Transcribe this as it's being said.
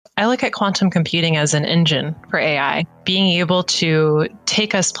I look at quantum computing as an engine for AI, being able to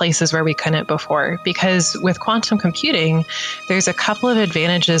take us places where we couldn't before. Because with quantum computing, there's a couple of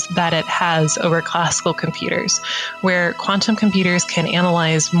advantages that it has over classical computers, where quantum computers can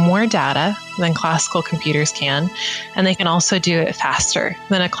analyze more data than classical computers can, and they can also do it faster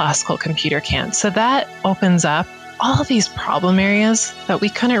than a classical computer can. So that opens up all of these problem areas that we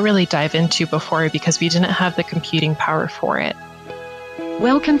couldn't really dive into before because we didn't have the computing power for it.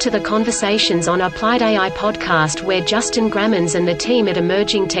 Welcome to the Conversations on Applied AI podcast, where Justin Grammans and the team at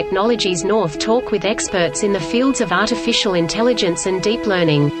Emerging Technologies North talk with experts in the fields of artificial intelligence and deep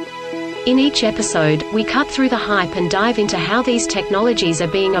learning. In each episode, we cut through the hype and dive into how these technologies are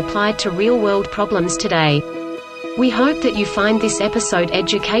being applied to real-world problems today. We hope that you find this episode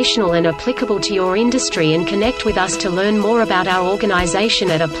educational and applicable to your industry and connect with us to learn more about our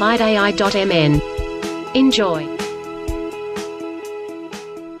organization at appliedai.mn. Enjoy.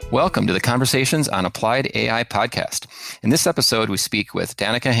 Welcome to the Conversations on Applied AI podcast. In this episode, we speak with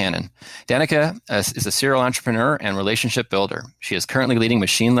Danica Hannon. Danica is a serial entrepreneur and relationship builder. She is currently leading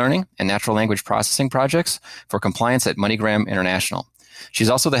machine learning and natural language processing projects for compliance at MoneyGram International. She's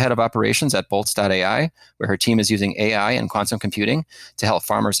also the head of operations at Bolts.ai, where her team is using AI and quantum computing to help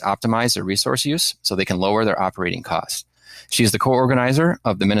farmers optimize their resource use so they can lower their operating costs. She is the co-organizer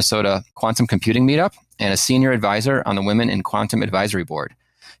of the Minnesota Quantum Computing Meetup and a senior advisor on the Women in Quantum Advisory Board.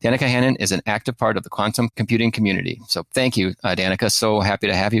 Danica Hannon is an active part of the quantum computing community. So thank you, Danica. So happy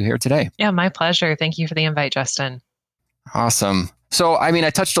to have you here today. Yeah, my pleasure. Thank you for the invite, Justin. Awesome. So, I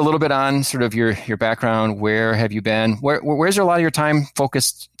touched a little bit on sort of your background. Where have you been? Where's a lot of your time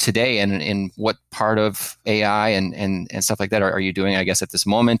focused today, and in what part of AI and stuff like that are you doing, I guess, at this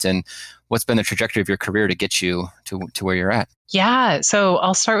moment? And what's been the trajectory of your career to get you to where you're at? Yeah, so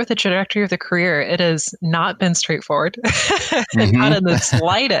I'll start with the trajectory of the career. It has not been straightforward, not in the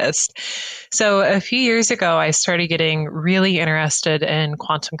slightest. So a few years ago, I started getting really interested in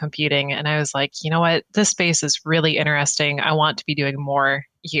quantum computing, and I was like, you know what, this space is really interesting. I want to be doing more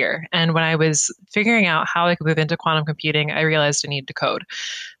here. And when I was figuring out how I could move into quantum computing, I realized I needed to code.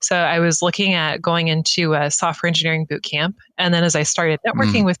 So I was looking at going into a software engineering boot camp. And then as I started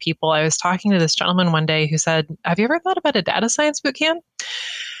networking with people, I was talking to this gentleman one day who said, have you ever thought about a data science boot camp?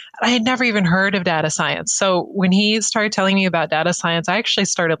 I had never even heard of data science. So when he started telling me about data science, I actually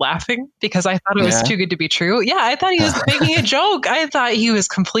started laughing because I thought it was too good to be true. Yeah, I thought he was making a joke. I thought he was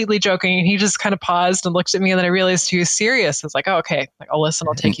completely joking. And he just kind of paused and looked at me, and then I realized he was serious. I was like, oh, okay, I'll listen,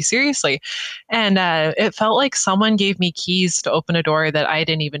 I'll take you seriously. And it felt like someone gave me keys to open a door that I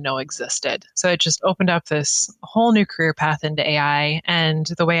didn't even know existed. So it just opened up this whole new career path into AI. And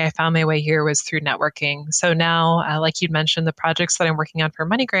the way I found my way here was through networking. So now, like you'd mentioned, the projects that I'm working on for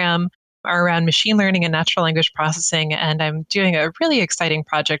MoneyGram are around machine learning and natural language processing. And I'm doing a really exciting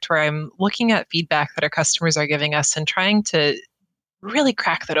project where I'm looking at feedback that our customers are giving us and trying to really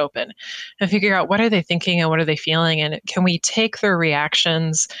crack that open and figure out what are they thinking and what are they feeling, and can we take their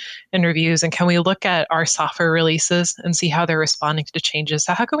reactions and reviews, and can we look at our software releases and see how they're responding to the changes.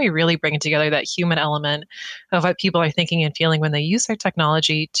 So how can we really bring together that human element of what people are thinking and feeling when they use their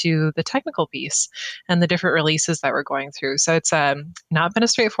technology to the technical piece and the different releases that we're going through. So it's not been a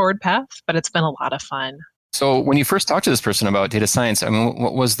straightforward path, but it's been a lot of fun. So when you first talked to this person about data science,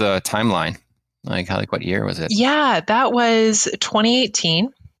 what was the timeline? Like what year was it? Yeah, that was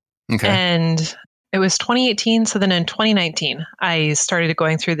 2018. Okay. And it was 2018. So then in 2019, I started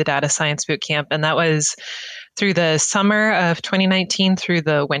going through the data science boot camp, and that was through the summer of 2019 through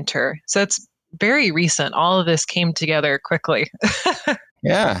the winter. So it's very recent. All of this came together quickly.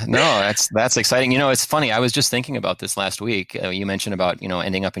 Yeah, no, that's exciting. It's funny. I was just thinking about this last week. You mentioned about,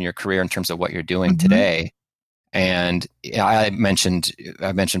 ending up in your career in terms of what you're doing today. And I've mentioned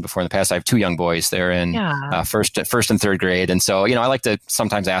before in the past, I have two young boys. They're in first and third grade. And so, I like to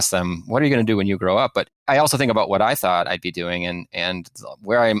sometimes ask them, what are you going to do when you grow up? But I also think about what I thought I'd be doing, and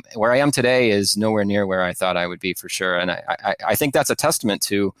where I am today is nowhere near where I thought I would be, for sure. And I think that's a testament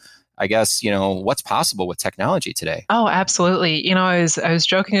to, I guess, what's possible with technology today. Oh, absolutely. I was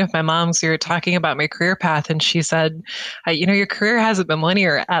joking with my mom because we were talking about my career path, and she said, your career hasn't been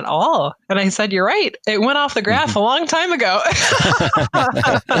linear at all. And I said, you're right. It went off the graph a long time ago.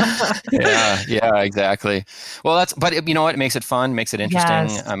 Yeah, exactly. Well, but you know what? It makes it fun, makes it interesting.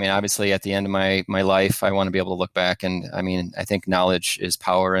 Yes. Obviously at the end of my life, I want to be able to look back, and I think knowledge is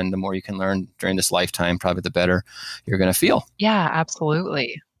power, and the more you can learn during this lifetime, probably the better you're going to feel. Yeah,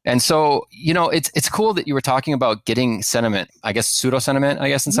 absolutely. And so, it's cool that you were talking about getting sentiment, I guess, pseudo sentiment, I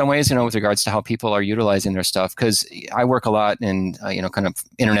guess, in some ways, with regards to how people are utilizing their stuff. Because I work a lot in, kind of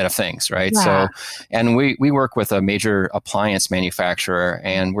Internet of Things, right? Yeah. So, and we work with a major appliance manufacturer,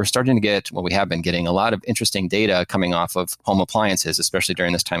 and we're starting to get, we have been getting a lot of interesting data coming off of home appliances, especially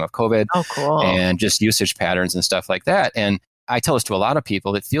during this time of COVID. Oh, cool. And just usage patterns and stuff like that. And I tell this to a lot of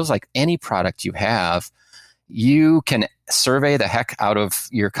people, it feels like any product you have, you can survey the heck out of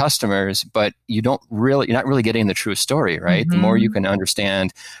your customers, but you're not really getting the true story, right? The more you can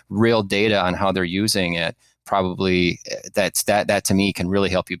understand real data on how they're using it, probably that to me can really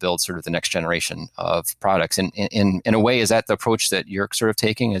help you build sort of the next generation of products. And in a way, is that the approach that you're sort of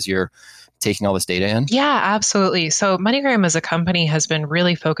taking as you're taking all this data in? Yeah, absolutely. So MoneyGram as a company has been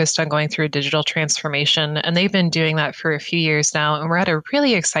really focused on going through a digital transformation, and they've been doing that for a few years now. And we're at a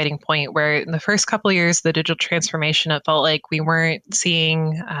really exciting point where in the first couple of years of the digital transformation, it felt like we weren't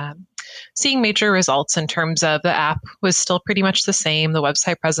seeing major results in terms of the app was still pretty much the same. The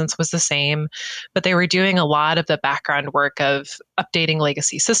website presence was the same, but they were doing a lot of the background work of updating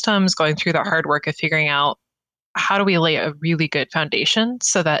legacy systems, going through the hard work of figuring out how do we lay a really good foundation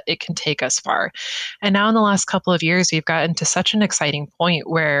so that it can take us far. And now in the last couple of years, we've gotten to such an exciting point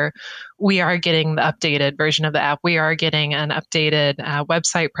where we are getting the updated version of the app. We are getting an updated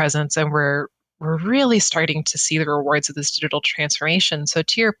website presence, and we're really starting to see the rewards of this digital transformation. So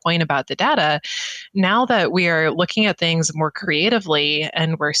to your point about the data, now that we are looking at things more creatively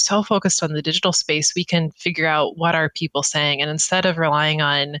and we're so focused on the digital space, we can figure out what are people saying. And instead of relying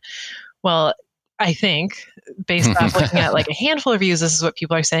on, well, I think based off looking at like a handful of reviews, this is what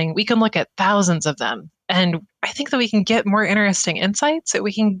people are saying, we can look at thousands of them. And I think that we can get more interesting insights, that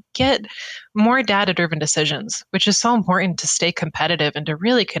we can get more data-driven decisions, which is so important to stay competitive and to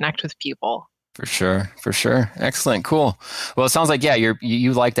really connect with people. For sure. Excellent. Cool. Well, it sounds like, yeah,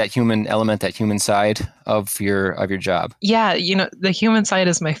 you like that human element, that human side of your job. Yeah. The human side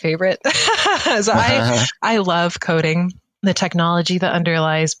is my favorite. So I love coding. The technology that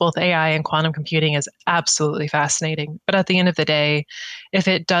underlies both AI and quantum computing is absolutely fascinating. But at the end of the day, if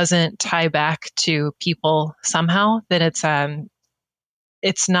it doesn't tie back to people somehow, then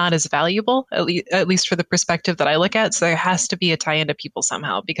it's not as valuable, at least for the perspective that I look at. So there has to be a tie into people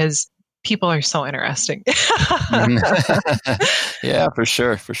somehow, because people are so interesting. Yeah, for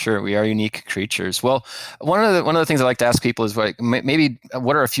sure. We are unique creatures. Well, one of the things I like to ask people is maybe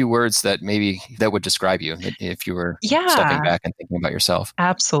what are a few words that would describe you if you were stepping back and thinking about yourself?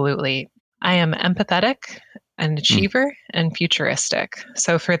 Absolutely. I am empathetic, an achiever, and futuristic.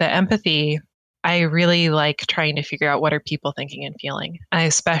 So for the empathy, I really like trying to figure out what are people thinking and feeling. I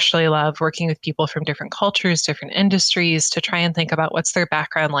especially love working with people from different cultures, different industries, to try and think about what's their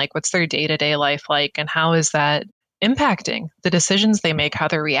background like, what's their day-to-day life like, and how is that impacting the decisions they make, how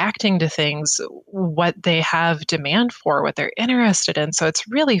they're reacting to things, what they have demand for, what they're interested in. So it's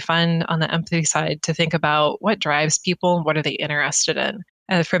really fun on the empathy side to think about what drives people and what are they interested in.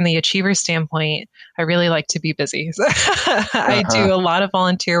 From the achiever standpoint, I really like to be busy. I do a lot of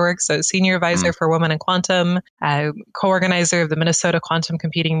volunteer work. So senior advisor for Women in Quantum, co-organizer of the Minnesota Quantum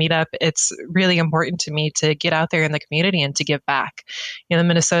Computing Meetup. It's really important to me to get out there in the community and to give back. In the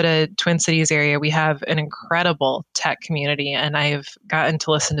Minnesota Twin Cities area, we have an incredible tech community, and I've gotten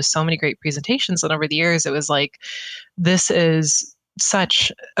to listen to so many great presentations. And over the years, it was like, this is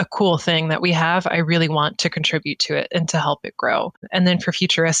such a cool thing that we have. I really want to contribute to it and to help it grow. And then for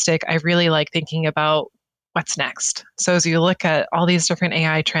futuristic, I really like thinking about what's next. So as you look at all these different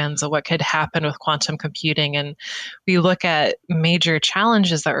AI trends of what could happen with quantum computing, and we look at major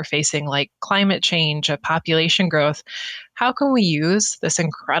challenges that we're facing, like climate change, population growth, how can we use this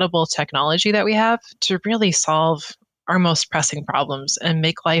incredible technology that we have to really solve our most pressing problems and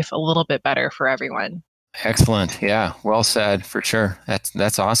make life a little bit better for everyone? Excellent. Yeah. Well said, for sure.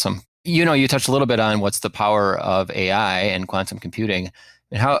 That's awesome. You touched a little bit on what's the power of AI and quantum computing,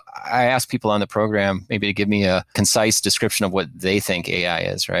 and how I ask people on the program maybe to give me a concise description of what they think AI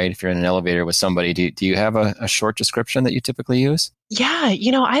is, right? If you're in an elevator with somebody, do you have a short description that you typically use? Yeah.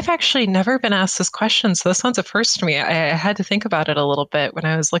 I've actually never been asked this question. So this one's a first for me. I had to think about it a little bit when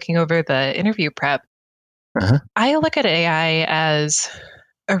I was looking over the interview prep. I look at AI as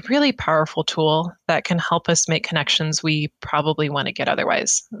a really powerful tool that can help us make connections we probably want to get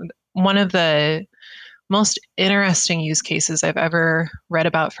otherwise. One of the most interesting use cases I've ever read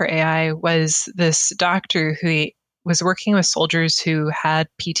about for AI was this doctor who was working with soldiers who had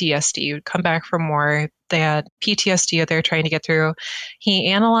PTSD, who'd come back from war. They had PTSD that they're trying to get through. He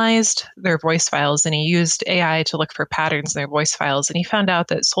analyzed their voice files and he used AI to look for patterns in their voice files. And he found out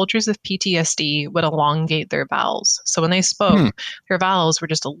that soldiers with PTSD would elongate their vowels. So when they spoke, their vowels were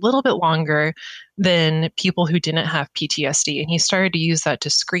just a little bit longer than people who didn't have PTSD. And he started to use that to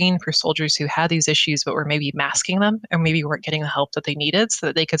screen for soldiers who had these issues but were maybe masking them or maybe weren't getting the help that they needed so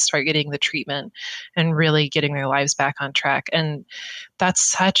that they could start getting the treatment and really getting their lives back on track. And that's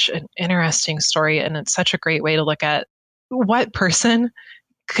such an interesting story. And it's such a great way to look at what person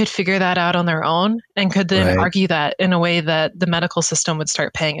could figure that out on their own and could then argue that in a way that the medical system would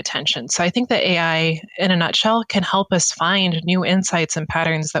start paying attention. So I think that AI, in a nutshell, can help us find new insights and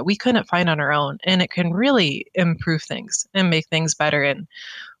patterns that we couldn't find on our own. And it can really improve things and make things better and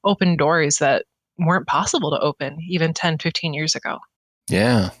open doors that weren't possible to open even 10, 15 years ago.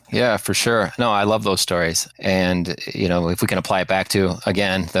 Yeah, for sure. No, I love those stories. And, if we can apply it back to,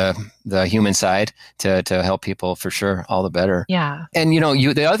 again, the human side to help people, for sure, all the better. Yeah. And,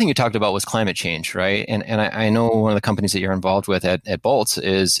 the other thing you talked about was climate change, right? And I know one of the companies that you're involved with at Boltz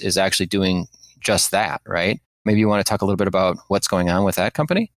is actually doing just that, right? Maybe you want to talk a little bit about what's going on with that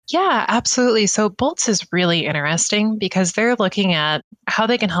company? Yeah, absolutely. So Boltz is really interesting because they're looking at how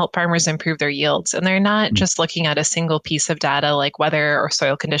they can help farmers improve their yields. And they're not just looking at a single piece of data like weather or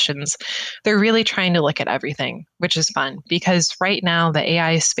soil conditions. They're really trying to look at everything, which is fun because right now the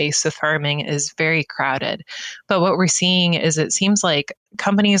AI space of farming is very crowded. But what we're seeing is it seems like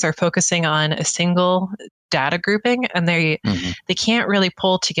companies are focusing on a single data grouping and they can't really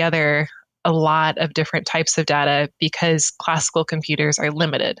pull together a lot of different types of data because classical computers are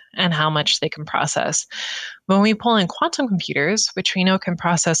limited and how much they can process. When we pull in quantum computers, which we know can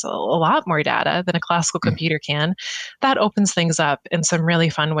process a lot more data than a classical computer can, that opens things up in some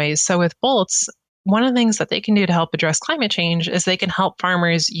really fun ways. So with Boltz, one of the things that they can do to help address climate change is they can help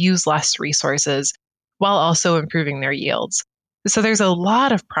farmers use less resources while also improving their yields. So there's a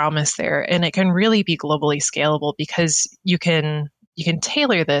lot of promise there, and it can really be globally scalable because you can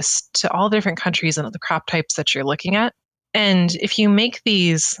tailor this to all the different countries and the crop types that you're looking at. And if you make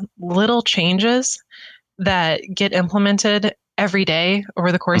these little changes that get implemented every day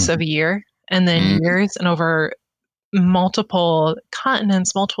over the course of a year, and then years and over multiple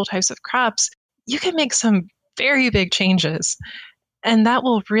continents, multiple types of crops, you can make some very big changes. And that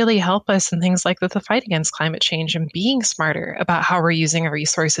will really help us in things like the fight against climate change and being smarter about how we're using our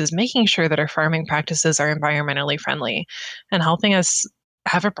resources, making sure that our farming practices are environmentally friendly and helping us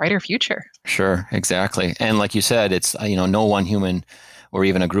have a brighter future. Sure, exactly. And like you said, it's, no one human or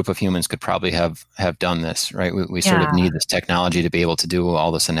even a group of humans could probably have done this, right? We sort of need this technology to be able to do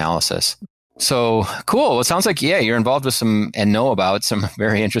all this analysis. So cool. Well, it sounds like, you're involved with some and know about some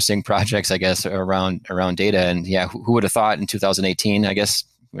very interesting projects, I guess, around data. And who would have thought in 2018, I guess,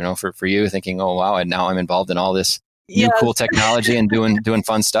 for you thinking, oh, wow, and now I'm involved in all this new cool technology and doing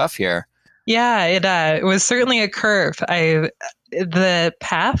fun stuff here. Yeah, it was certainly a curve. The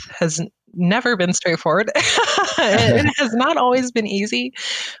path has never been straightforward. It has not always been easy,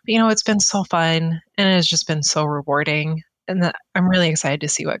 but it's been so fun and it has just been so rewarding. And I'm really excited to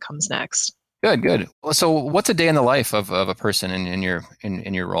see what comes next. Good. Well, so what's a day in the life of a person in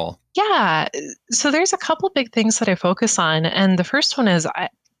your role? Yeah. So there's a couple big things that I focus on. And the first one is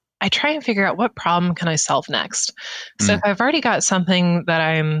I try and figure out what problem can I solve next. So if I've already got something that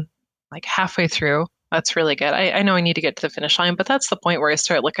I'm like halfway through, that's really good. I know I need to get to the finish line, but that's the point where I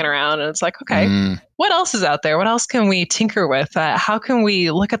start looking around and it's like, okay, what else is out there? What else can we tinker with? How can we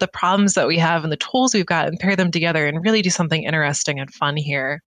look at the problems that we have and the tools we've got and pair them together and really do something interesting and fun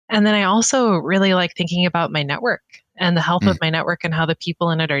here? And then I also really like thinking about my network and the health of my network and how the people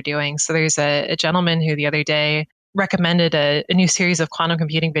in it are doing. So there's a gentleman who the other day recommended a new series of quantum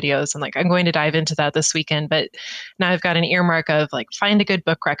computing videos. And I'm going to dive into that this weekend, but now I've got an earmark of find a good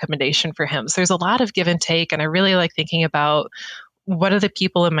book recommendation for him. So there's a lot of give and take. And I really like thinking about what are the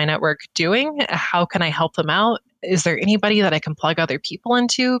people in my network doing? How can I help them out? Is there anybody that I can plug other people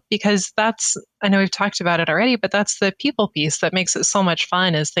into? Because I know we've talked about it already, but that's the people piece that makes it so much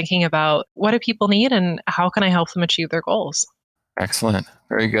fun is thinking about what do people need and how can I help them achieve their goals? Excellent.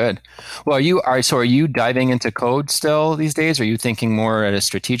 Very good. Well, are you diving into code still these days? Are you thinking more at a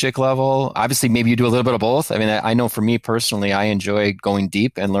strategic level? Obviously, maybe you do a little bit of both. I mean, I know for me personally, I enjoy going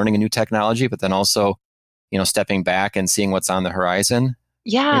deep and learning a new technology, but then also, stepping back and seeing what's on the horizon.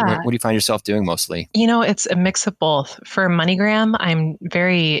 Yeah. What do you find yourself doing mostly? It's a mix of both. For MoneyGram, I'm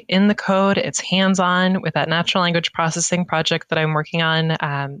very in the code. It's hands-on with that natural language processing project that I'm working on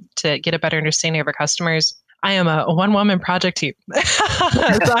to get a better understanding of our customers. I am a one-woman project team.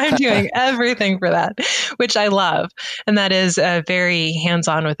 So I'm doing everything for that, which I love. And that is very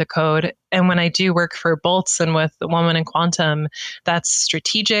hands-on with the code. And when I do work for Boltz and with the Woman in Quantum, that's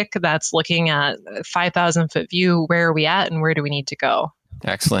strategic. That's looking at 5,000-foot view. Where are we at and where do we need to go?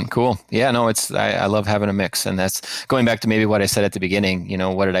 Excellent. Cool. Yeah, no, I love having a mix. And that's going back to maybe what I said at the beginning,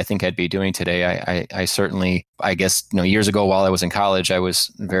 what did I think I'd be doing today? I certainly, I guess, years ago while I was in college, I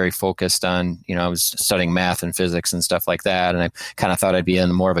was very focused on, I was studying math and physics and stuff like that. And I kind of thought I'd be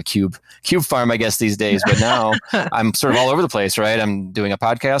in more of a cube farm, I guess, these days. But now I'm sort of all over the place, right? I'm doing a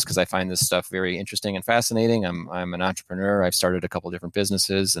podcast because I find this stuff very interesting and fascinating. I'm an entrepreneur. I've started a couple of different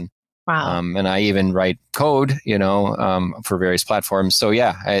businesses, and wow. And I even write code, for various platforms. So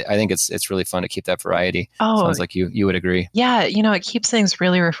yeah, I think it's really fun to keep that variety. Oh, sounds like you would agree. Yeah, it keeps things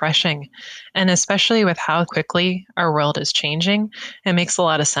really refreshing. And especially with how quickly our world is changing, it makes a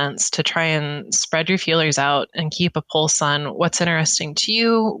lot of sense to try and spread your feelers out and keep a pulse on what's interesting to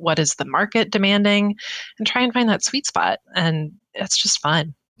you, what is the market demanding, and try and find that sweet spot. And it's just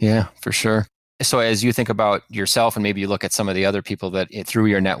fun. Yeah, for sure. So as you think about yourself and maybe you look at some of the other people that through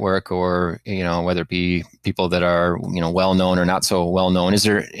your network, or, whether it be people that are, well-known or not so well-known, is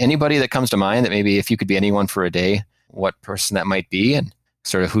there anybody that comes to mind that maybe if you could be anyone for a day, what person that might be, and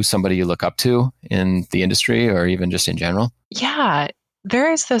sort of who's somebody you look up to in the industry or even just in general? Yeah.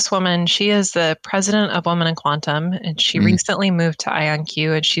 There is this woman. She is the president of Women in Quantum, and she recently moved to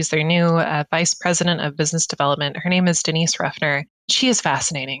IonQ, and she's their new vice president of business development. Her name is Denise Ruffner. She is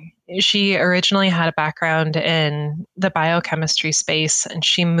fascinating. She originally had a background in the biochemistry space, and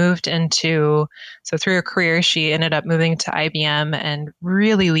she moved so through her career, she ended up moving to IBM and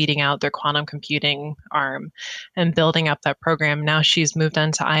really leading out their quantum computing arm and building up that program. Now she's moved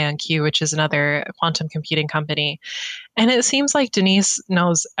on to IonQ, which is another quantum computing company. And it seems like Denise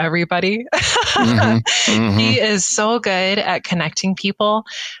knows everybody. She is so good at connecting people.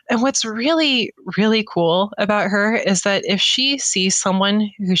 And what's really, really cool about her is that if she sees someone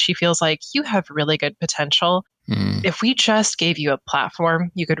who she feels like you have really good potential, if we just gave you a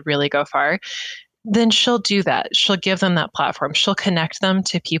platform, you could really go far, then she'll do that. She'll give them that platform. She'll connect them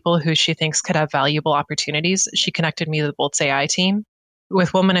to people who she thinks could have valuable opportunities. She connected me to the Boltz AI team.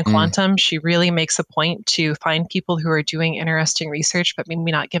 With Women in Quantum, she really makes a point to find people who are doing interesting research, but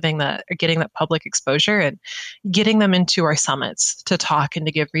maybe not getting that public exposure, and getting them into our summits to talk and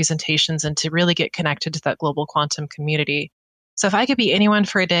to give presentations and to really get connected to that global quantum community. So if I could be anyone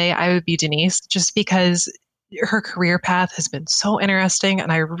for a day, I would be Denise, just because her career path has been so interesting,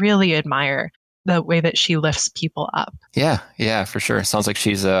 and I really admire the way that she lifts people up. Yeah, for sure. Sounds like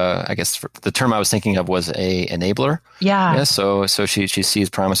she's I guess the term I was thinking of was a enabler. Yeah. So she sees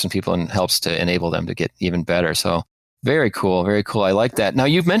promise in people and helps to enable them to get even better. So very cool. Very cool. I like that. Now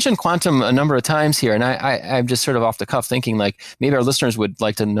you've mentioned quantum a number of times here, and I'm just sort of off the cuff thinking like maybe our listeners would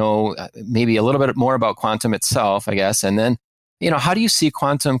like to know maybe a little bit more about quantum itself, I guess. And then, how do you see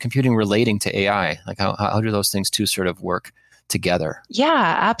quantum computing relating to AI? Like how do those things two sort of work together?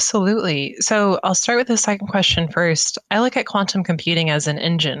 Yeah, absolutely. So I'll start with the second question first. I look at quantum computing as an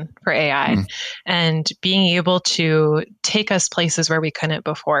engine for AI and being able to take us places where we couldn't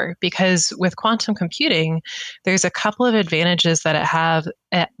before. Because with quantum computing, there's a couple of advantages that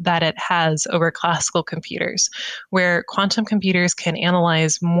it has over classical computers, where quantum computers can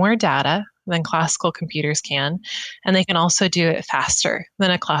analyze more data than classical computers can, and they can also do it faster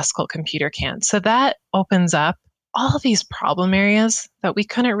than a classical computer can. So that opens up all of these problem areas that we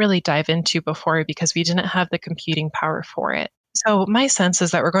couldn't really dive into before because we didn't have the computing power for it. So my sense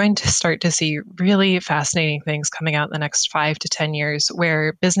is that we're going to start to see really fascinating things coming out in the next 5 to 10 years,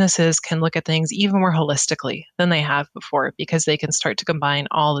 where businesses can look at things even more holistically than they have before, because they can start to combine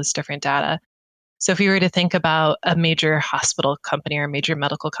all this different data. So if you were to think about a major hospital company or a major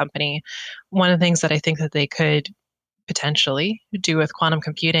medical company, one of the things that I think that they could potentially do with quantum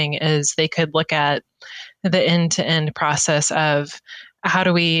computing is they could look at the end-to-end process of how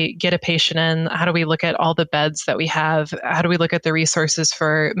do we get a patient in? How do we look at all the beds that we have? How do we look at the resources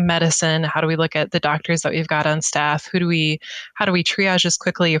for medicine? How do we look at the doctors that we've got on staff? How do we triage this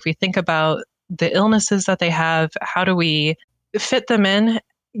quickly? If we think about the illnesses that they have, how do we fit them in,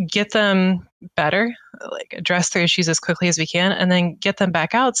 get them better, like address their issues as quickly as we can, and then get them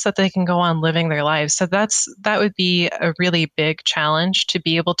back out so that they can go on living their lives. So that would be a really big challenge, to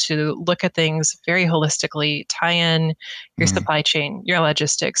be able to look at things very holistically, tie in your supply chain, your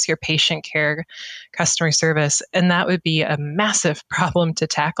logistics, your patient care, customer service. And that would be a massive problem to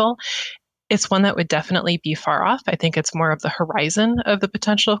tackle. It's one that would definitely be far off. I think it's more of the horizon of the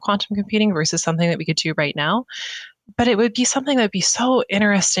potential of quantum computing versus something that we could do right now. But it would be something that would be so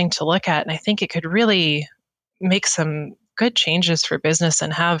interesting to look at. And I think it could really make some good changes for business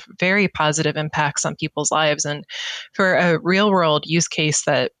and have very positive impacts on people's lives. And for a real world use case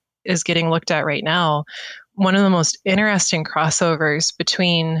that is getting looked at right now, one of the most interesting crossovers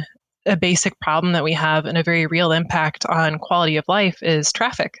between a basic problem that we have and a very real impact on quality of life is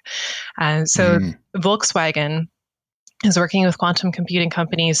traffic. So Volkswagen is working with quantum computing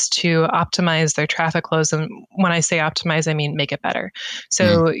companies to optimize their traffic flows. And when I say optimize, I mean make it better.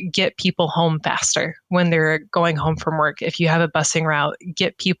 So get people home faster when they're going home from work. If you have a busing route,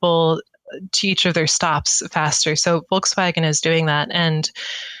 get people to each of their stops faster. So Volkswagen is doing that. And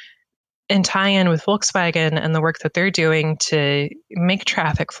in tie-in with Volkswagen and the work that they're doing to make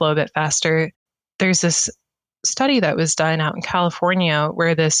traffic flow a bit faster, there's this study that was done out in California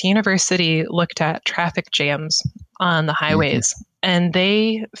where this university looked at traffic jams on the highways, and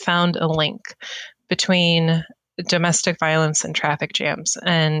they found a link between domestic violence and traffic jams.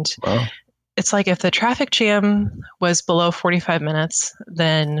 And it's like if the traffic jam was below 45 minutes,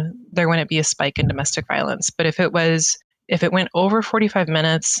 then there wouldn't be a spike in domestic violence. But if it went over 45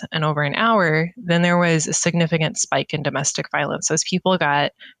 minutes and over an hour, then there was a significant spike in domestic violence as people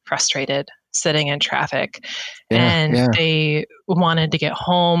got frustrated sitting in traffic they wanted to get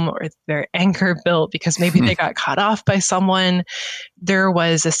home, or their anger built because maybe they got cut off by someone. There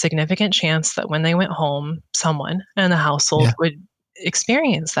was a significant chance that when they went home, someone in the household would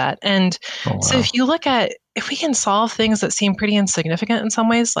experience that. And so if we can solve things that seem pretty insignificant in some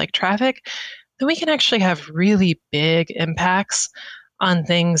ways, like traffic, then we can actually have really big impacts on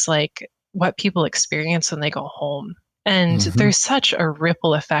things like what people experience when they go home. And there's such a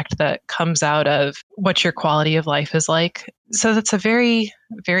ripple effect that comes out of what your quality of life is like. So that's a very,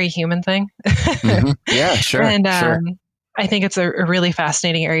 very human thing. Yeah, sure. And I think it's a really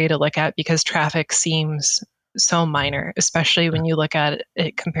fascinating area to look at because traffic seems so minor, especially when you look at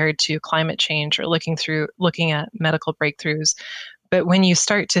it compared to climate change or looking at medical breakthroughs. But when you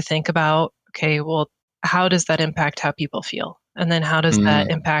start to think about, okay, well, how does that impact how people feel? And then how does that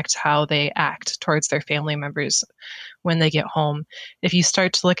impact how they act towards their family members when they get home? If you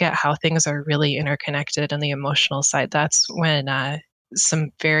start to look at how things are really interconnected on the emotional side, that's when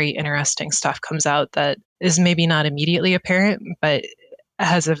some very interesting stuff comes out that is maybe not immediately apparent, but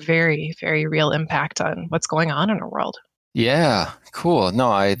has a very, very real impact on what's going on in our world. Yeah, cool.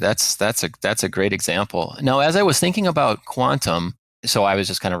 No, that's a great example. Now, as I was thinking about quantum, so I was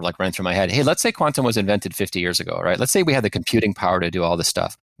just kind of like running through my head, hey, let's say quantum was invented 50 years ago, right? Let's say we had the computing power to do all this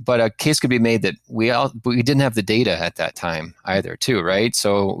stuff. But a case could be made that we didn't have the data at that time either, too, right?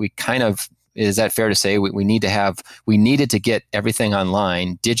 So we kind of, is that fair to say we needed to get everything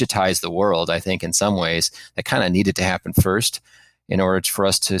online, digitize the world, I think, in some ways, that kind of needed to happen first in order for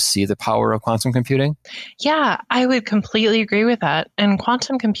us to see the power of quantum computing? Yeah, I would completely agree with that. And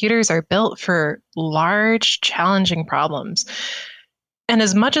quantum computers are built for large, challenging problems. And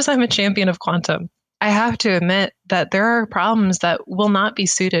as much as I'm a champion of quantum, I have to admit that there are problems that will not be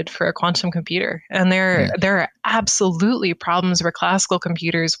suited for a quantum computer. And there are absolutely problems where classical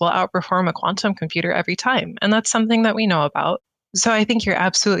computers will outperform a quantum computer every time. And that's something that we know about. So I think you're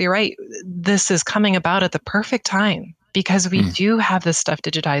absolutely right. This is coming about at the perfect time because we do have this stuff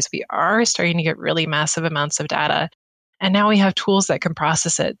digitized. We are starting to get really massive amounts of data. And now we have tools that can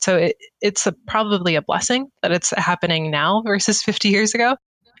process it. So it's probably a blessing that it's happening now versus 50 years ago,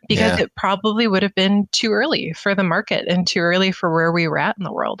 because it probably would have been too early for the market and too early for where we were at in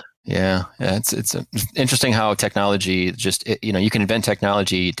the world. Yeah, it's interesting how technology you can invent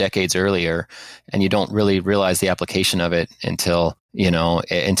technology decades earlier, and you don't really realize the application of it until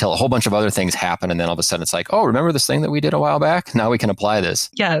a whole bunch of other things happen, and then all of a sudden it's like, oh, remember this thing that we did a while back? Now we can apply this.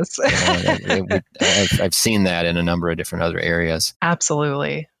 Yes, I've seen that in a number of different other areas.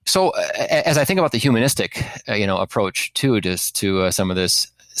 Absolutely. So as I think about the humanistic, approach to some of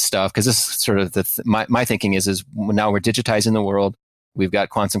this stuff, because this is sort of my thinking is now we're digitizing the world. We've got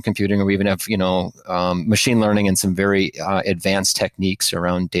quantum computing, or we even have, machine learning and some very advanced techniques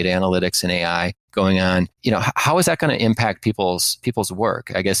around data analytics and AI going on. How is that going to impact people's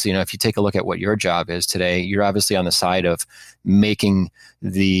work? I guess, if you take a look at what your job is today, you're obviously on the side of making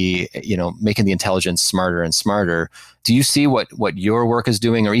the intelligence smarter and smarter. Do you see what your work is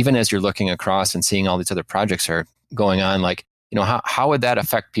doing, or even as you're looking across and seeing all these other projects are going on, like, how would that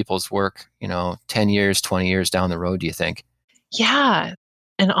affect people's work, 10 years, 20 years down the road, do you think? Yeah.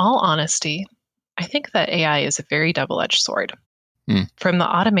 In all honesty, I think that AI is a very double-edged sword. From the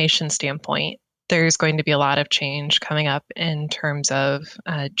automation standpoint, there's going to be a lot of change coming up in terms of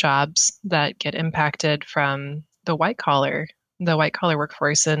jobs that get impacted from the white-collar the white collar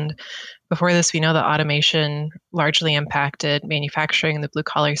workforce. And before this, we know that automation largely impacted manufacturing in the blue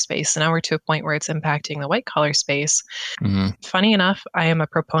collar space. And now we're to a point where it's impacting the white collar space. Mm-hmm. Funny enough, I am a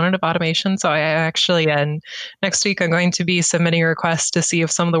proponent of automation. So I actually, and next week, I'm going to be submitting a request to see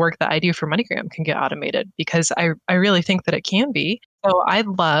if some of the work that I do for MoneyGram can get automated, because I really think that it can be. So I'd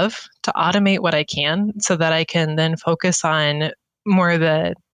love to automate what I can so that I can then focus on more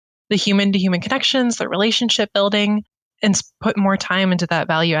the human to human connections, the relationship building, and put more time into that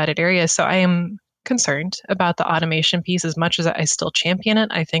value added area. So I am concerned about the automation piece as much as I still champion it.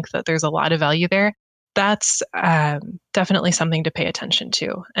 I think that there's a lot of value there. That's definitely something to pay attention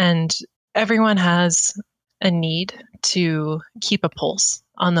to. And everyone has a need to keep a pulse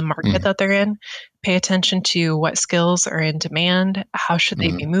on the market that they're in, pay attention to what skills are in demand, how should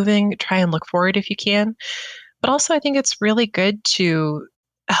they be moving, try and look forward if you can. But also, I think it's really good to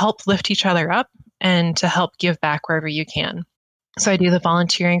help lift each other up and to help give back wherever you can. So I do the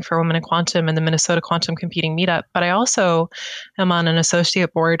volunteering for Women in Quantum and the Minnesota Quantum Computing Meetup, but I also am on an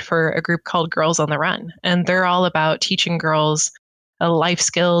associate board for a group called Girls on the Run. And they're all about teaching girls life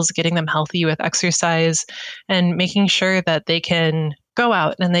skills, getting them healthy with exercise, and making sure that they can go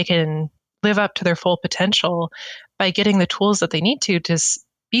out and they can live up to their full potential by getting the tools that they need to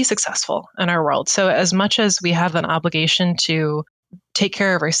be successful in our world. So as much as we have an obligation to take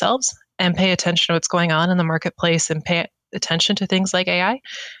care of ourselves and pay attention to what's going on in the marketplace and pay attention to things like AI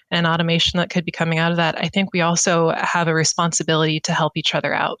and automation that could be coming out of that, I think we also have a responsibility to help each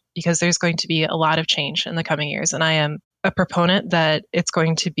other out, because there's going to be a lot of change in the coming years. And I am a proponent that it's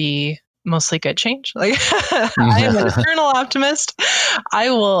going to be mostly good change. Like I am an eternal optimist. I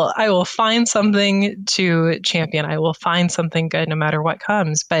will find something to champion. I will find something good no matter what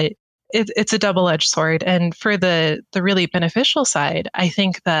comes. But it's a double-edged sword. And for the really beneficial side, I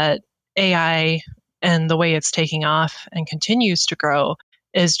think that AI and the way it's taking off and continues to grow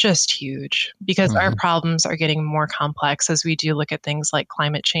is just huge, because our problems are getting more complex as we do look at things like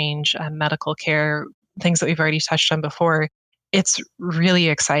climate change, medical care, things that we've already touched on before. It's really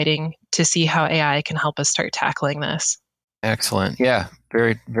exciting to see how AI can help us start tackling this. Excellent. Yeah,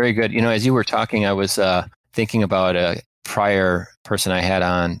 very, very good. As you were talking, I was thinking about a prior person I had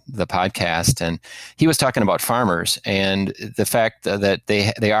on the podcast, and he was talking about farmers and the fact that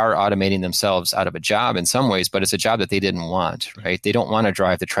they are automating themselves out of a job in some ways, but it's a job that they didn't want, right? They don't want to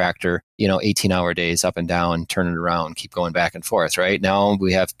drive the tractor, 18-hour days up and down, turn it around, keep going back and forth, right? Now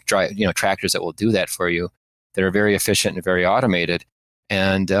we have tractors that will do that for you, that are very efficient and very automated.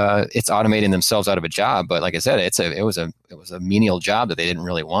 And it's automating themselves out of a job, but like I said, it was a menial job that they didn't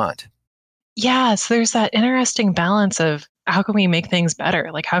really want. Yeah, so there's that interesting balance of how can we make things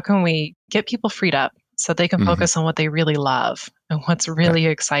better? Like, how can we get people freed up so they can focus on what they really love and what's really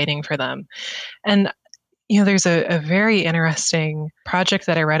exciting for them? And, there's a very interesting project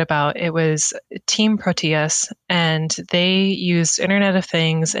that I read about. It was Team Proteus, and they used Internet of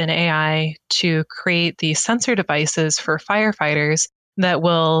Things and AI to create these sensor devices for firefighters that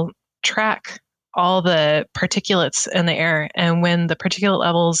will track all the particulates in the air. And when the particulate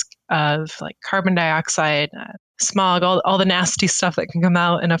levels of like carbon dioxide, smog, all the nasty stuff that can come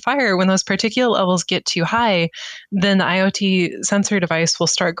out in a fire, when those particulate levels get too high, then the IoT sensor device will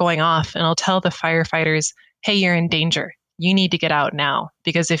start going off and it'll tell the firefighters, hey, you're in danger. You need to get out now.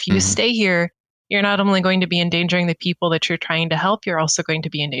 Because if you stay here, you're not only going to be endangering the people that you're trying to help, you're also going to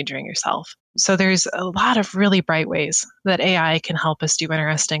be endangering yourself. So there's a lot of really bright ways that AI can help us do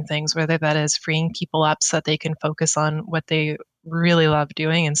interesting things, whether that is freeing people up so that they can focus on what they really love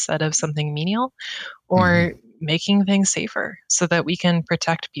doing instead of something menial, or making things safer so that we can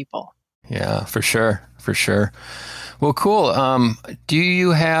protect people. Yeah, for sure. For sure. Well, cool. Do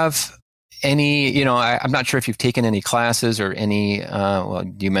you have any, I'm not sure if you've taken any classes or any, well,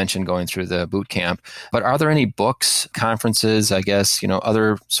 you mentioned going through the boot camp, but are there any books, conferences, I guess,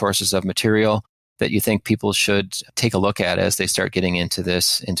 other sources of material that you think people should take a look at as they start getting into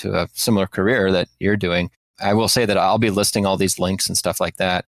a similar career that you're doing? I will say that I'll be listing all these links and stuff like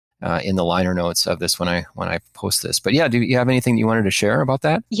that in the liner notes of this when I post this. But yeah, do you have anything you wanted to share about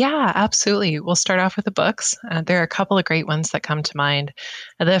that? Yeah, absolutely. We'll start off with the books. There are a couple of great ones that come to mind.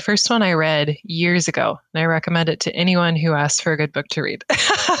 The first one I read years ago, and I recommend it to anyone who asks for a good book to read.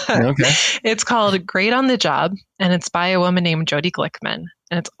 Okay. It's called Great on the Job, and it's by a woman named Jody Glickman.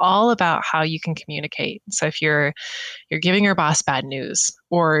 And it's all about how you can communicate. So if you're giving your boss bad news,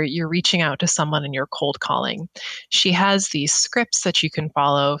 or you're reaching out to someone and you're cold calling, she has these scripts that you can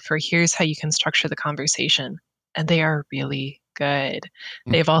follow for here's how you can structure the conversation. And they are really good.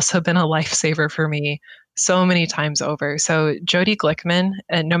 They've also been a lifesaver for me so many times over. So Jody Glickman,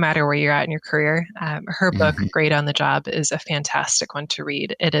 no matter where you're at in your career, her book, Great on the Job, is a fantastic one to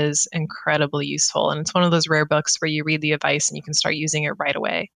read. It is incredibly useful. And it's one of those rare books where you read the advice and you can start using it right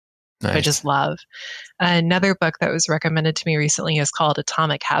away. Nice. I just love. Another book that was recommended to me recently is called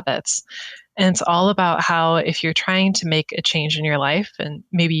Atomic Habits. And it's all about how if you're trying to make a change in your life and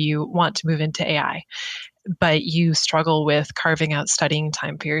maybe you want to move into AI, but you struggle with carving out studying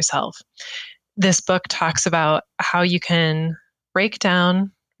time for yourself. This book talks about how you can break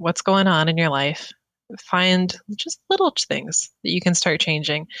down what's going on in your life, find just little things that you can start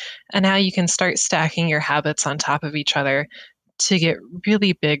changing, and how you can start stacking your habits on top of each other to get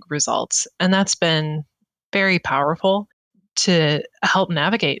really big results. And that's been very powerful to help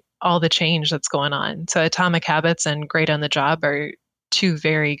navigate all the change that's going on. So Atomic Habits and Great on the Job are two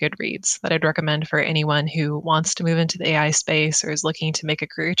very good reads that I'd recommend for anyone who wants to move into the AI space or is looking to make a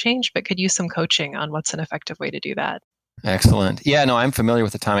career change, but could use some coaching on what's an effective way to do that. Excellent. Yeah, no, I'm familiar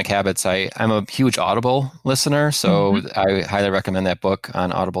with Atomic Habits. I'm a huge Audible listener, so I highly recommend that book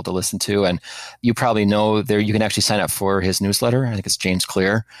on Audible to listen to. And you probably know there you can actually sign up for his newsletter. I think it's James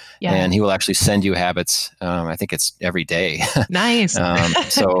Clear, and he will actually send you habits. I think it's every day. Nice.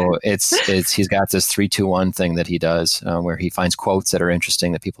 So it's he's got this 3-2-1 thing that he does where he finds quotes that are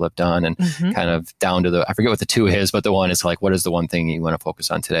interesting that people have done, and kind of down to I forget what the 2 is, but the 1 is like, what is the one thing you want to focus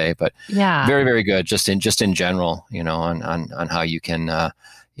on today? But very, very good. Just in general, on how you can,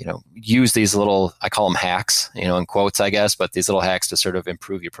 use these little, I call them hacks, in quotes, I guess, but these little hacks to sort of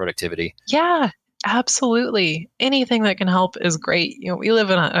improve your productivity. Yeah, absolutely. Anything that can help is great. We live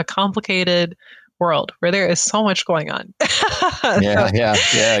in a complicated world where there is so much going on. Yeah,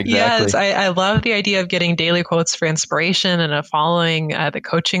 exactly. Yes, I love the idea of getting daily quotes for inspiration and following the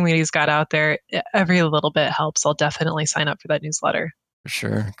coaching that he's got out there. Every little bit helps. I'll definitely sign up for that newsletter. For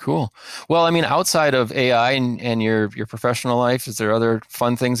sure. Cool. Well, I mean, outside of AI and your professional life, is there other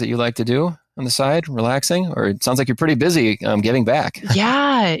fun things that you like to do on the side, relaxing? Or it sounds like you're pretty busy giving back.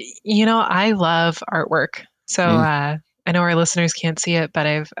 Yeah. I love artwork. So I know our listeners can't see it, but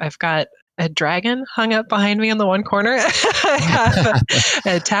I've got a dragon hung up behind me in the one corner. I have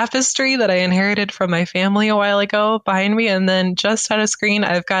a tapestry that I inherited from my family a while ago behind me. And then just on a screen,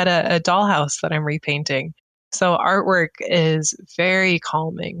 I've got a dollhouse that I'm repainting. So artwork is very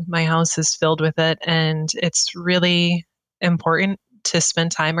calming. My house is filled with it, and it's really important to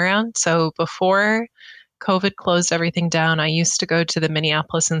spend time around. So before COVID closed everything down, I used to go to the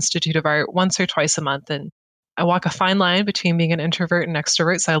Minneapolis Institute of Art once or twice a month, and I walk a fine line between being an introvert and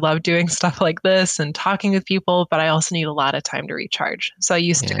extrovert. So I love doing stuff like this and talking with people, but I also need a lot of time to recharge. So I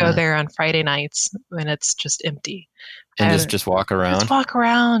used to go there on Friday nights when it's just empty. And just walk around? Just walk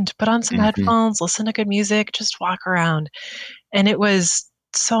around, put on some headphones, listen to good music, just walk around. And it was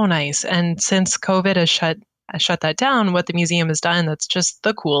so nice. And since COVID has shut that down, what the museum has done that's just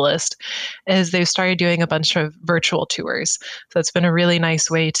the coolest is they've started doing a bunch of virtual tours. So it's been a really nice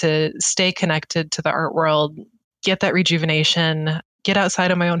way to stay connected to the art world, get that rejuvenation, get outside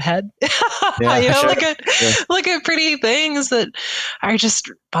of my own head. Look at pretty things that are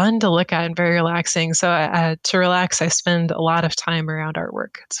just fun to look at and very relaxing. So to relax, I spend a lot of time around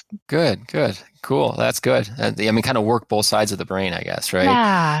artwork. It's good. Cool. That's good. Kind of work both sides of the brain, I guess,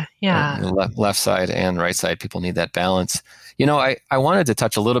 right? Yeah. Left side and right side. People need that balance. I wanted to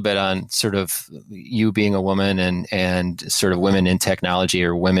touch a little bit on sort of you being a woman and sort of women in technology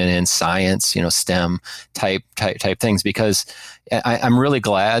or women in science, STEM type things, because I'm really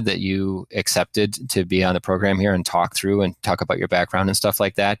glad that you accepted to be on the program here and talk about your background and stuff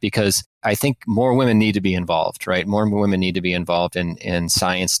like that, because I think more women need to be involved, right? More women need to be involved in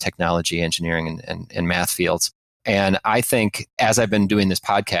science, technology, engineering, and math fields. And I think as I've been doing this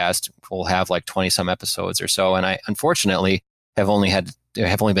podcast, we'll have like 20 some episodes or so. And I unfortunately have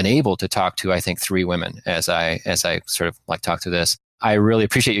only been able to talk to, I think, 3 women as I sort of like talk through this. I really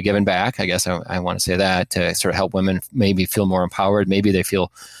appreciate you giving back. I guess I want to say that to sort of help women maybe feel more empowered. Maybe they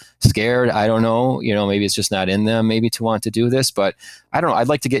feel scared. I don't know. Maybe it's just not in them maybe to want to do this, but I don't know. I'd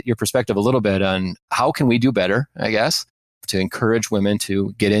like to get your perspective a little bit on how can we do better, I guess, to encourage women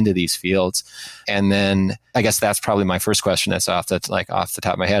to get into these fields. And then I guess that's probably my first question that's off the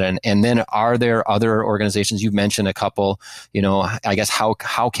top of my head. And then are there other organizations? You've mentioned a couple, I guess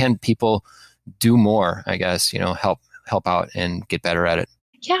how can people do more, I guess, help out and get better at it?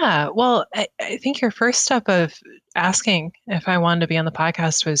 Yeah, well, I think your first step of asking if I wanted to be on the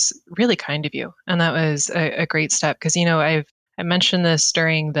podcast was really kind of you. And that was a great step because, I mentioned this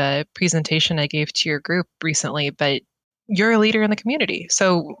during the presentation I gave to your group recently, but you're a leader in the community.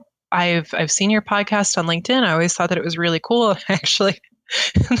 So I've seen your podcast on LinkedIn. I always thought that it was really cool. Actually,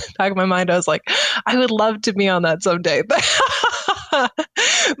 in the back of my mind, I was like, I would love to be on that someday. But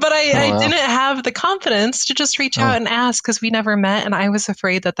I didn't have the confidence to just reach out and ask because we never met. And I was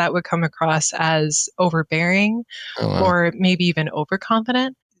afraid that that would come across as overbearing or maybe even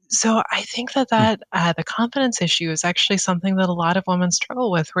overconfident. So I think that the confidence issue is actually something that a lot of women struggle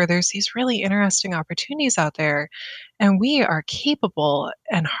with, where there's these really interesting opportunities out there and we are capable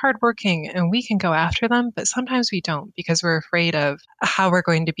and hardworking and we can go after them, but sometimes we don't because we're afraid of how we're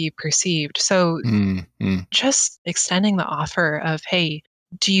going to be perceived. So just extending the offer of, hey,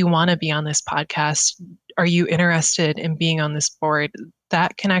 do you want to be on this podcast? Are you interested in being on this board?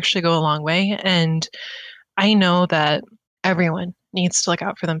 That can actually go a long way. And I know that everyone needs to look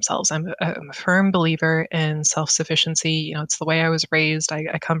out for themselves. I'm a firm believer in self-sufficiency. You know, it's the way I was raised.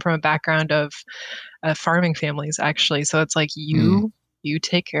 I come from a background of farming families, actually. So it's like you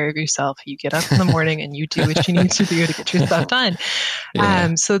take care of yourself. You get up in the morning and you do what you need to do to get your stuff done.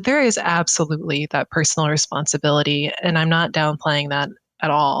 Yeah. So there is absolutely that personal responsibility, and I'm not downplaying that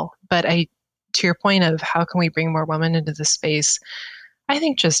at all. But to your point of how can we bring more women into the space, I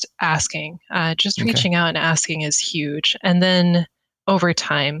think just asking, reaching out and asking is huge. And then over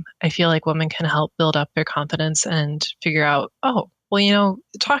time, I feel like women can help build up their confidence and figure out, oh, well, you know,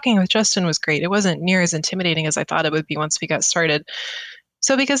 talking with Justin was great. It wasn't near as intimidating as I thought it would be once we got started.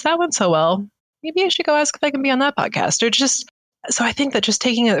 So because that went so well, maybe I should go ask if I can be on that podcast. So I think that just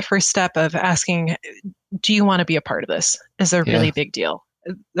taking the first step of asking, do you want to be a part of this, is a really big deal.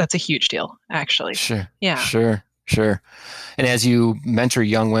 That's a huge deal, actually. Sure. Yeah. Sure. And as you mentor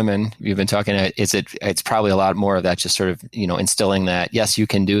young women, you've been talking, it's probably a lot more of that, just sort of, you know, instilling that, yes, you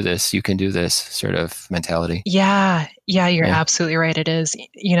can do this sort of mentality. Yeah, you're absolutely right. It is.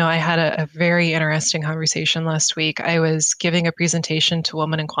 You know, I had a very interesting conversation last week. I was giving a presentation to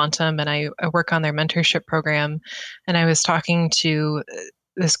Women in Quantum, and I work on their mentorship program. And I was talking to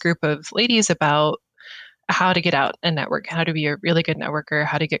this group of ladies about how to get out and network, how to be a really good networker,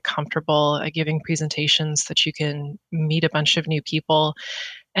 how to get comfortable at giving presentations that you can meet a bunch of new people.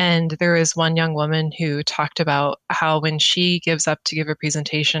 And there was one young woman who talked about how when she gives up to give a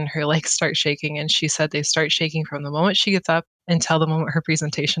presentation, her legs start shaking. And she said they start shaking from the moment she gets up until the moment her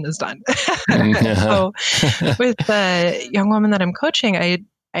presentation is done. So with the young woman that I'm coaching, I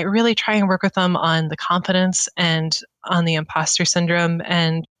really try and work with them on the confidence and on the imposter syndrome.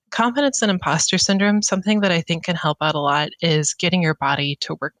 And confidence and imposter syndrome, something that I think can help out a lot is getting your body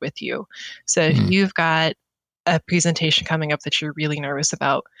to work with you. So if you've got a presentation coming up that you're really nervous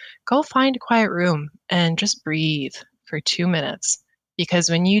about, go find a quiet room and just breathe for 2 minutes. Because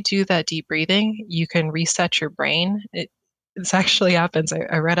when you do that deep breathing, you can reset your brain. This actually happens.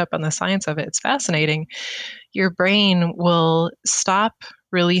 I read up on the science of it. It's fascinating. Your brain will stop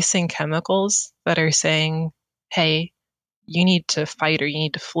releasing chemicals that are saying, hey, you need to fight or you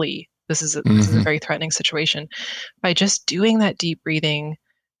need to flee. This is a very threatening situation. By just doing that deep breathing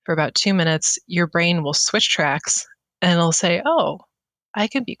for about 2 minutes, your brain will switch tracks and it'll say, oh, I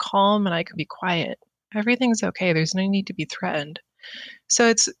can be calm and I can be quiet. Everything's okay. There's no need to be threatened. So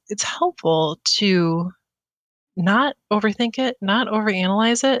it's helpful to not overthink it, not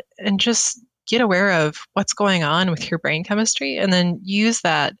overanalyze it, and just get aware of what's going on with your brain chemistry and then use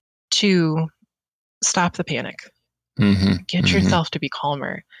that to stop the panic. Get yourself to be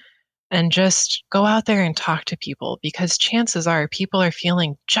calmer and just go out there and talk to people, because chances are people are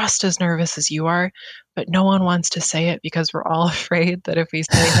feeling just as nervous as you are, but no one wants to say it because we're all afraid that if we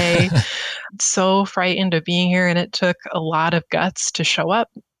say, hey, so frightened of being here and it took a lot of guts to show up,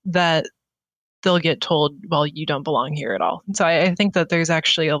 that they'll get told, well, you don't belong here at all. So I think that there's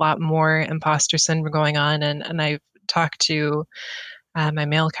actually a lot more imposter syndrome going on. And I've talked to my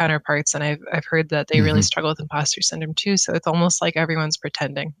male counterparts, and I've heard that they really struggle with imposter syndrome too. So it's almost like everyone's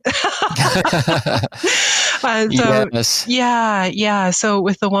pretending. So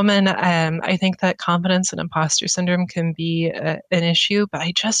with the woman, I think that confidence and imposter syndrome can be an issue, but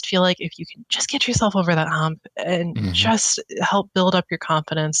I just feel like if you can just get yourself over that hump and just help build up your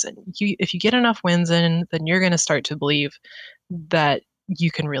confidence, and if you get enough wins in, then you're going to start to believe that you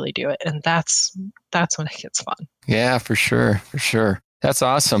can really do it. And that's when it gets fun. Yeah, for sure. That's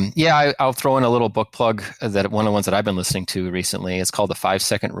awesome. Yeah, I'll throw in a little book plug, that one of the ones that I've been listening to recently. It's called The 5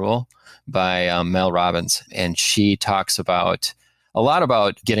 Second Rule by Mel Robbins. And she talks about a lot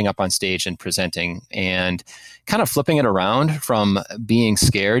about getting up on stage and presenting and kind of flipping it around from being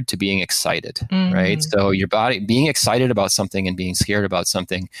scared to being excited, right? So your body, being excited about something and being scared about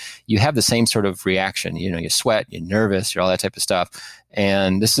something, you have the same sort of reaction. You sweat, you're nervous, you're all that type of stuff.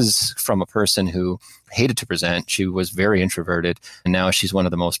 And this is from a person who hated to present. She was very introverted. And now she's one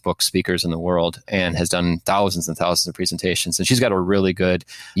of the most booked speakers in the world and has done thousands and thousands of presentations. And she's got a really good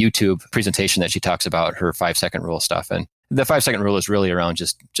YouTube presentation that she talks about her 5-second rule stuff. And the 5-second rule is really around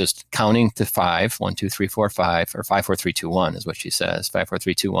just counting to 5, 1, 2, 3, 4, 5, or 5, 4, 3, 2, 1 is what she says. 5, 4,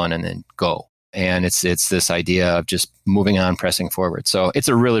 3, 2, 1, and then go. And it's this idea of just moving on, pressing forward. So it's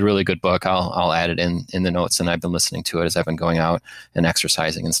a really, really good book. I'll add it in the notes, and I've been listening to it as I've been going out and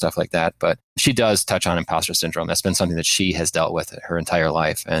exercising and stuff like that. But she does touch on imposter syndrome. That's been something that she has dealt with her entire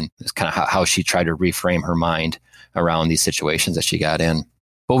life, and it's kind of how she tried to reframe her mind around these situations that she got in.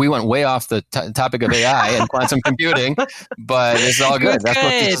 Well, we went way off the topic of AI and quantum computing, but it's all good. That's what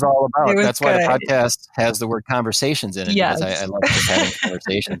this is all about. That's why the podcast has the word conversations in it, because I love just having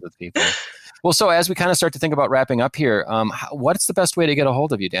conversations with people. Well, so as we kind of start to think about wrapping up here, what's the best way to get a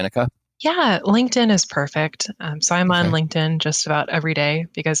hold of you, Danica? Yeah, LinkedIn is perfect. So I'm on LinkedIn just about every day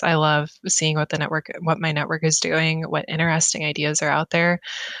because I love seeing what my network is doing, what interesting ideas are out there.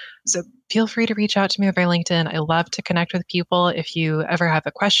 So feel free to reach out to me over LinkedIn. I love to connect with people. If you ever have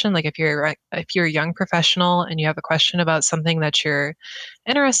a question, like if you're a young professional and you have a question about something that you're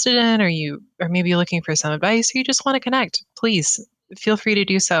interested in, or maybe looking for some advice, or you just want to connect, please feel free to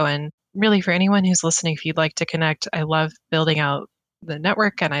do so. And really, for anyone who's listening, if you'd like to connect, I love building out the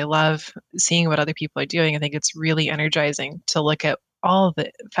network and I love seeing what other people are doing. I think it's really energizing to look at all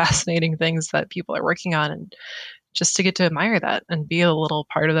the fascinating things that people are working on, and just to get to admire that and be a little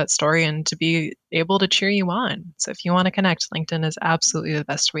part of that story and to be able to cheer you on. So if you want to connect, LinkedIn is absolutely the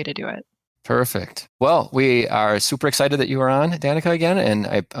best way to do it. Perfect. Well, we are super excited that you are on, Danica, again, and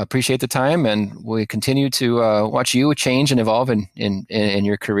I appreciate the time, and we continue to watch you change and evolve in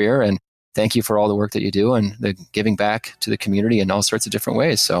your career, and thank you for all the work that you do and the giving back to the community in all sorts of different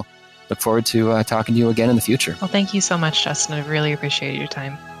ways. So look forward to talking to you again in the future. Well, thank you so much, Justin. I really appreciate your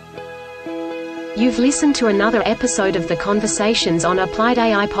time. You've listened to another episode of the Conversations on Applied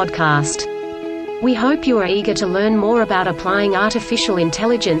AI podcast. We hope you are eager to learn more about applying artificial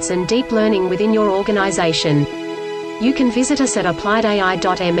intelligence and deep learning within your organization. You can visit us at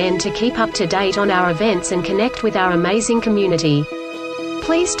appliedai.mn to keep up to date on our events and connect with our amazing community.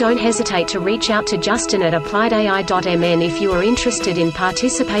 Please don't hesitate to reach out to Justin at appliedai.mn if you are interested in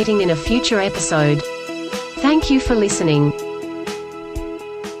participating in a future episode. Thank you for listening.